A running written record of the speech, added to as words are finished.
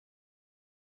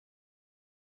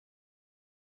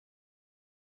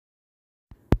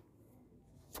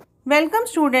Welcome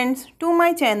students to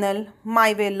my channel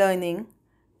My Way Learning.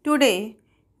 Today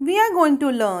we are going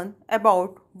to learn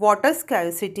about water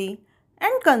scarcity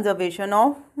and conservation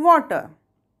of water.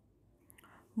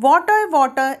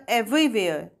 Water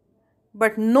everywhere,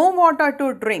 but no water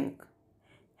to drink.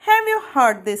 Have you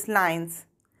heard these lines?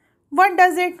 What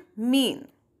does it mean?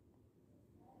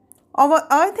 Our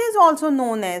earth is also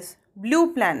known as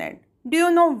blue planet. Do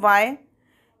you know why?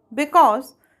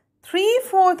 Because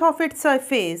 3/4 of its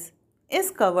surface is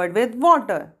covered with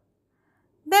water.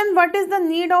 Then what is the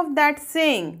need of that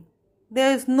saying,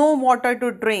 there is no water to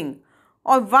drink,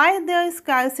 or why there is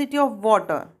scarcity of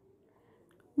water?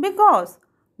 Because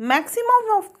maximum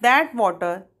of that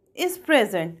water is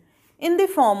present in the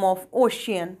form of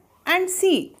ocean and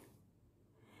sea.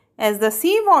 As the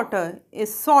sea water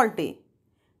is salty,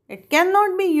 it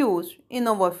cannot be used in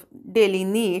our daily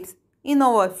needs, in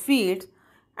our fields,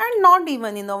 and not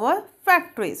even in our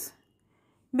factories,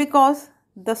 because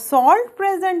the salt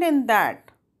present in that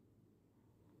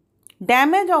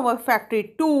damage our factory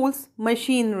tools,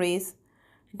 machineries,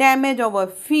 damage our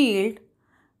field,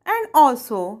 and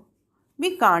also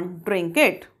we can't drink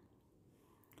it.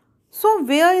 So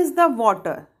where is the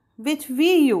water which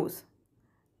we use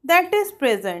that is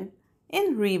present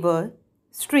in river,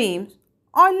 streams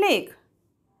or lake,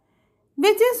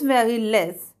 which is very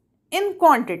less in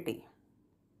quantity?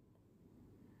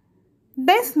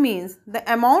 This means the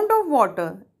amount of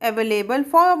water available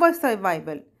for our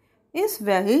survival is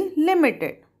very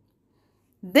limited.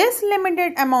 This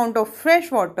limited amount of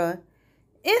fresh water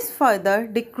is further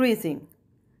decreasing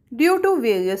due to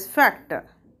various factors,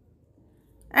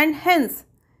 and hence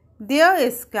there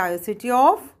is scarcity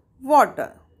of water.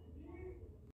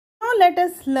 Now let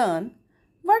us learn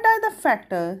what are the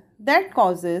factors that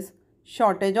causes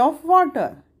shortage of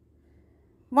water.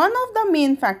 One of the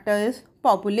main factors is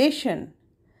population.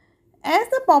 As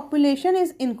the population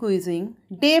is increasing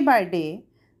day by day,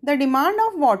 the demand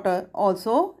of water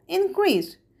also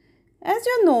increased. As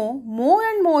you know, more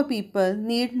and more people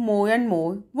need more and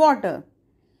more water,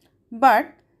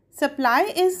 but supply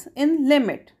is in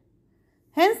limit.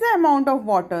 Hence the amount of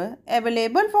water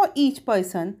available for each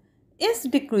person is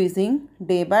decreasing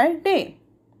day by day.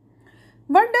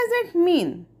 What does it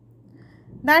mean?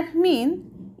 That means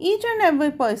each and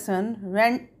every person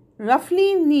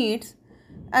roughly needs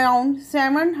around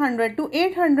 700 to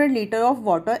 800 liters of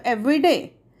water every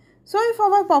day. So if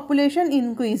our population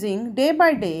increasing day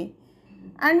by day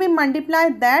and we multiply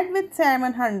that with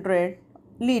 700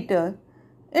 liters,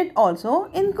 it also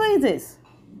increases.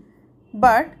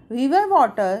 But river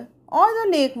water or the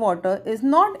lake water is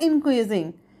not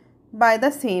increasing by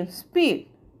the same speed.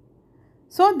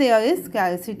 So there is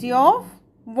scarcity of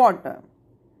water.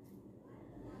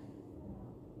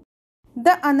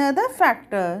 The another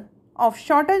factor of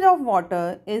shortage of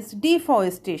water is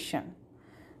deforestation.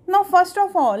 Now first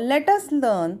of all, let us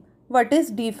learn what is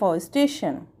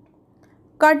deforestation.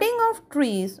 Cutting of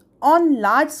trees on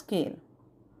large scale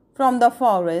from the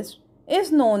forest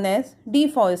is known as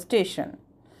deforestation.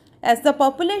 As the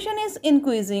population is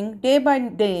increasing day by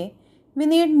day, we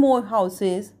need more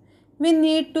houses, we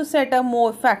need to set up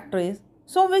more factories,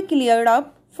 so we cleared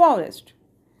up forest.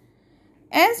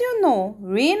 As you know,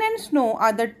 rain and snow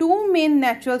are the two main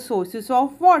natural sources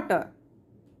of water.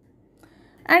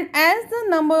 And as the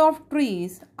number of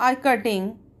trees are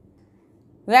cutting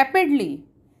rapidly,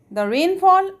 the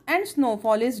rainfall and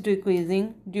snowfall is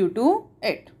decreasing due to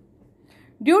it.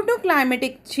 Due to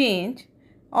climatic change,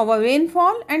 our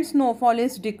rainfall and snowfall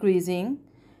is decreasing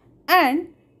and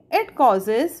it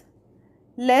causes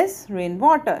less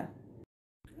rainwater.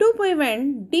 To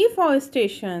prevent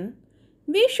deforestation,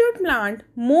 we should plant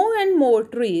more and more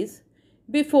trees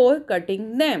before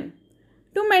cutting them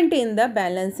to maintain the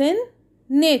balance in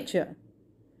nature.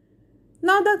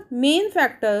 Now the main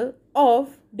factor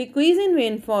of decrease in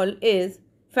rainfall is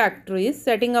factories,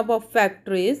 setting up of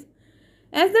factories.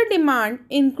 As the demand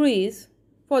increase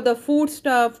for the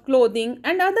foodstuff, clothing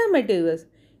and other materials,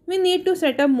 we need to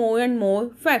set up more and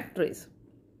more factories.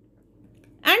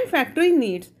 And factory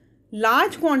needs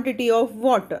large quantity of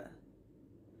water.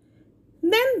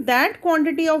 Then that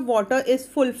quantity of water is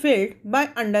fulfilled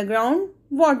by underground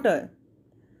water.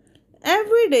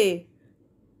 Every day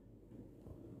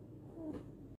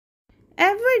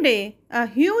a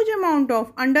huge amount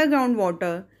of underground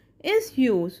water is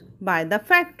used by the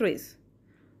factories.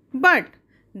 But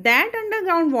that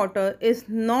underground water is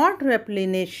not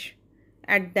replenished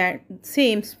at that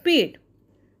same speed,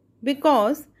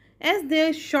 because as there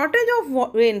is shortage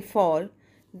of rainfall,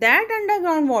 that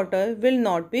underground water will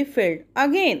not be filled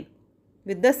again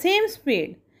with the same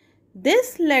speed.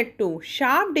 This led to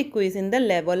sharp decrease in the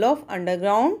level of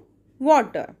underground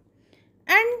water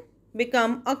and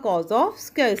become a cause of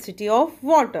scarcity of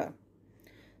water.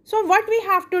 So what we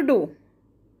have to do?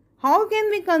 How can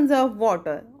we conserve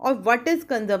water, or what is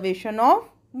conservation of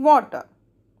water?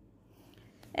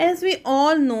 As we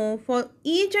all know, for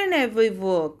each and every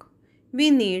work, we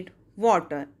need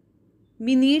water.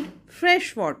 We need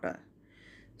fresh water.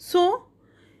 So,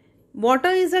 water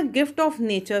is a gift of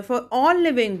nature for all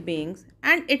living beings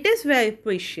and it is very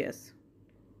precious.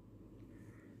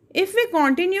 If we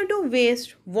continue to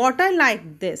waste water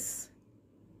like this,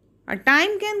 a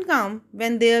time can come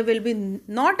when there will be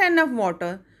not enough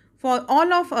water for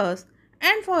all of us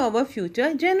and for our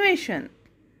future generation.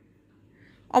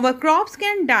 Our crops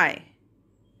can die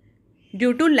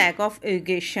due to lack of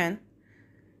irrigation.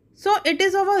 So it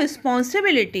is our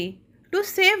responsibility to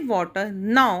save water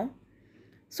now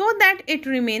so that it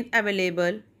remain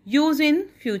available use in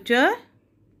future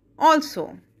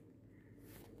also.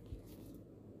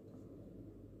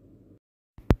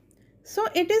 So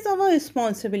it is our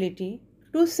responsibility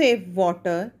to save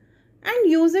water and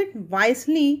use it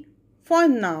wisely for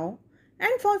now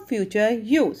and for future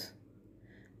use.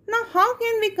 Now, how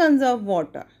can we conserve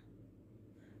water?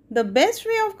 The best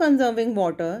way of conserving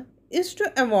water is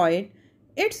to avoid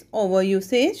its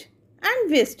overusage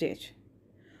and wastage.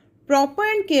 Proper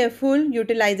and careful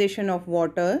utilization of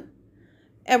water,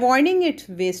 avoiding its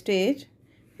wastage,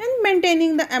 and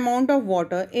maintaining the amount of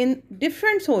water in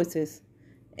different sources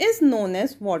is known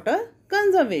as water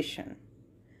conservation.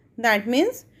 That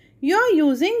means you are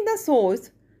using the source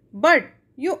but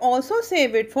you also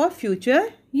save it for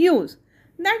future use.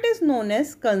 That is known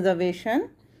as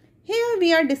conservation. Here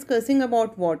we are discussing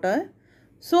about water.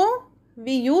 So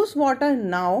we use water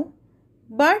now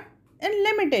but in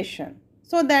limitation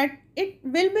so that it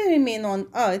will be remain on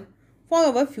earth for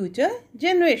our future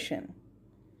generation.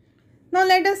 Now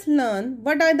let us learn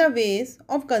what are the ways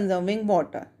of conserving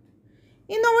water.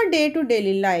 In our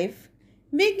day-to-day life,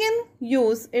 we can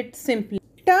use it simply.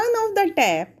 Turn off the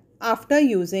tap after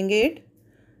using it.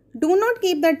 Do not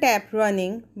keep the tap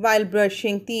running while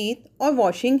brushing teeth or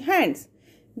washing hands.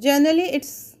 Generally,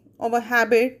 it's our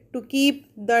habit to keep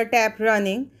the tap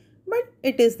running, but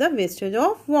it is the wastage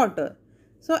of water.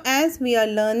 So, as we are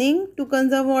learning to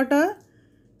conserve water,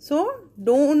 so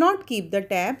do not keep the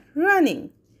tap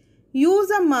running. Use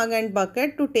a mug and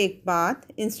bucket to take bath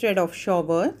instead of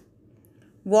shower.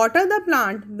 Water the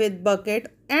plant with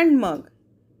bucket and mug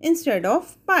instead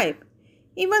of pipe.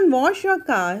 Even wash your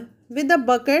car with a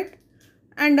bucket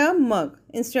and a mug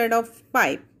instead of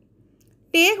pipe.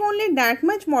 Take only that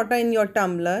much water in your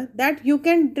tumbler that you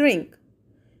can drink.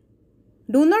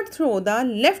 Do not throw the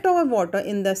leftover water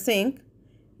in the sink.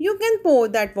 You can pour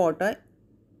that water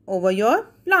over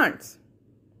your plants.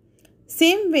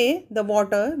 Same way, the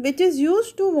water which is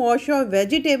used to wash your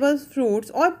vegetables,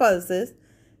 fruits or pulses,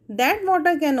 that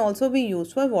water can also be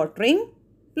used for watering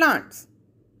plants.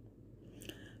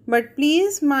 But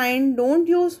please mind, don't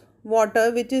use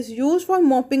water which is used for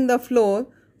mopping the floor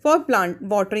for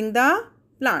watering the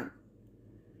plant.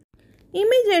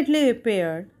 Immediately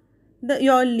repair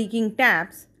your leaking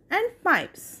taps and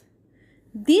pipes.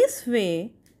 This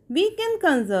way, we can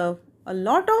conserve a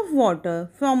lot of water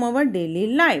from our daily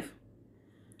life.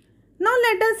 Now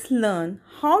let us learn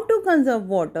how to conserve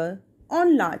water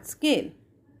on large scale.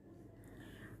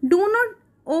 Do not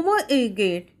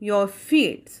over-irrigate your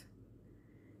fields.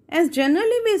 As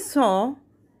generally we saw,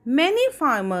 many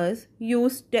farmers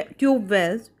use tube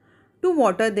wells to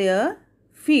water their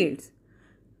fields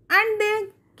and they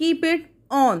keep it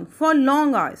on for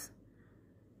long hours.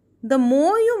 The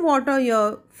more you water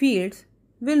your fields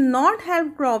will not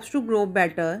help crops to grow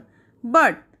better,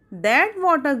 but that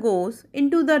water goes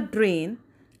into the drain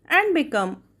and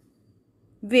become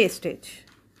wastage.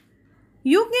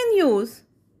 You can use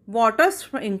water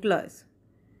sprinklers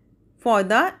for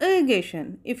the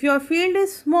irrigation. If your field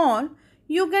is small,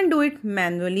 you can do it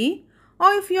manually,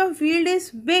 or if your field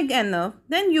is big enough,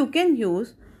 then you can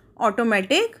use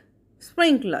automatic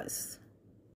sprinklers.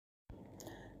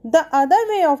 The other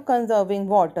way of conserving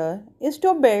water is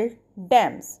to build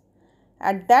dams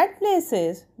at that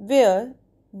places where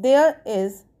there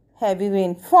is heavy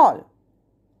rainfall.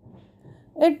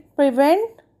 It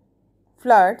prevents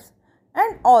floods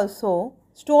and also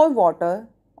store water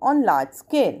on large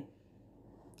scale.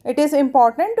 It is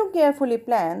important to carefully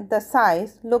plan the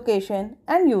size, location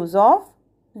and use of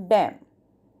dam.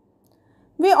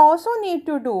 We also need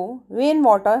to do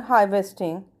rainwater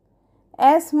harvesting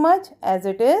as much as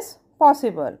it is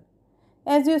possible.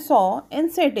 As you saw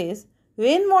in cities,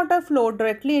 rainwater flow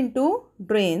directly into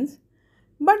drains,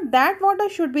 but that water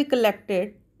should be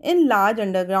collected in large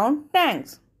underground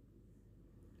tanks.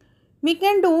 We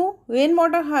can do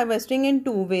rainwater harvesting in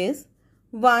two ways.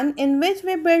 One in which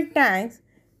we build tanks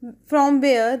from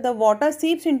where the water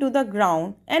seeps into the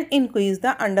ground and increase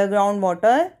the underground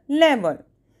water level.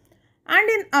 And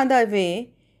in other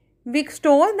way, we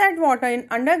store that water in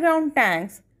underground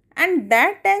tanks and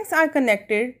that tanks are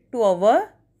connected to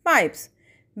our pipes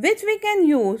which we can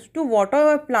use to water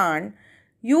our plant,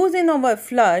 use in our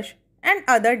flush and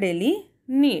other daily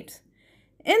needs.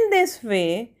 In this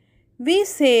way, we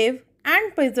save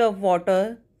and preserve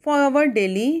water for our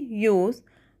daily use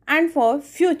and for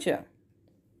future.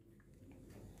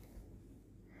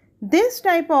 This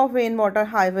type of rainwater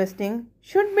harvesting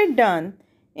should be done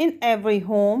in every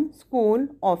home, school,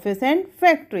 office and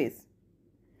factories.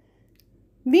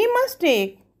 We must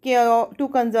take care to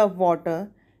conserve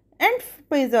water and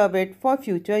preserve it for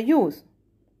future use.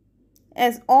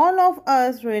 As all of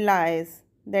us realize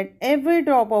that every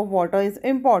drop of water is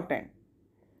important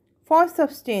for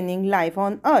sustaining life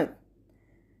on earth.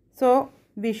 So,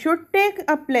 we should take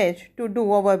a pledge to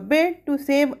do our bit to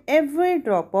save every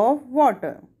drop of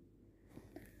water.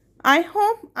 I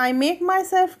hope I make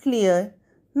myself clear.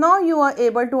 Now you are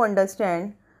able to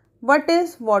understand what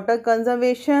is water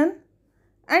conservation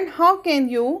and how can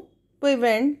you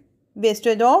prevent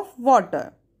wastage of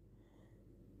water.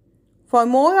 For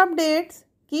more updates,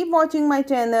 keep watching my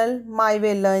channel, My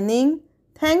Way Learning.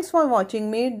 Thanks for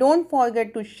watching me. Don't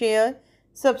forget to share,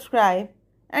 subscribe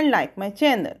and like my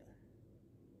channel.